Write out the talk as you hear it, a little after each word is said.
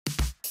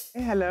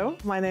Hey, hello,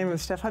 my name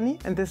is Stephanie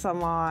and these are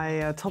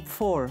my top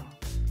 4.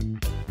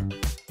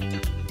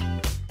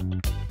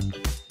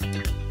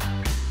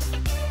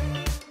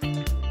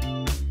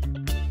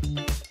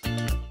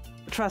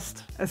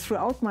 Trust.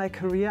 Throughout my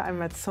career I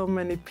met so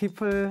many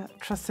people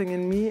trusting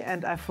in me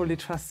and I fully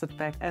trusted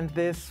back, and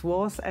this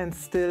was and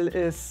still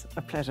is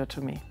a pleasure to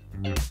me.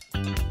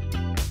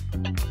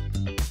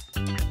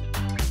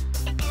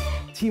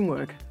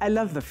 Teamwork. I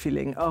love the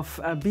feeling of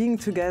being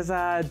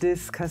together,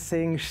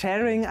 discussing,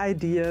 sharing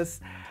ideas,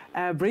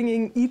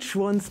 bringing each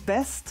one's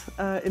best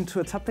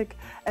into a topic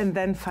and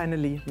then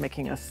finally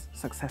making us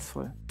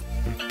successful.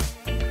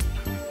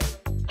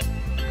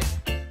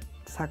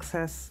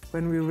 Success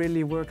when we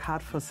really work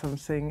hard for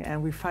something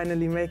and we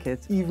finally make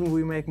it, even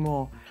we make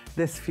more.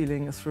 This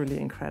feeling is really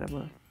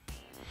incredible.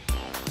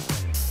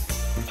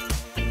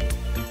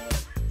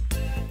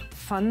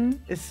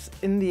 Fun is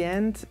in the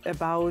end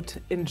about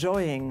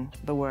enjoying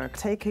the work,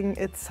 taking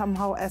it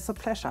somehow as a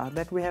pleasure,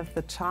 that we have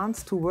the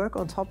chance to work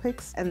on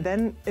topics and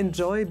then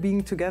enjoy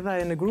being together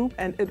in a group.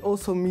 And it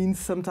also means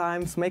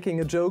sometimes making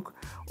a joke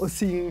or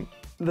seeing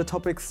the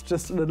topics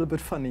just a little bit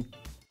funny.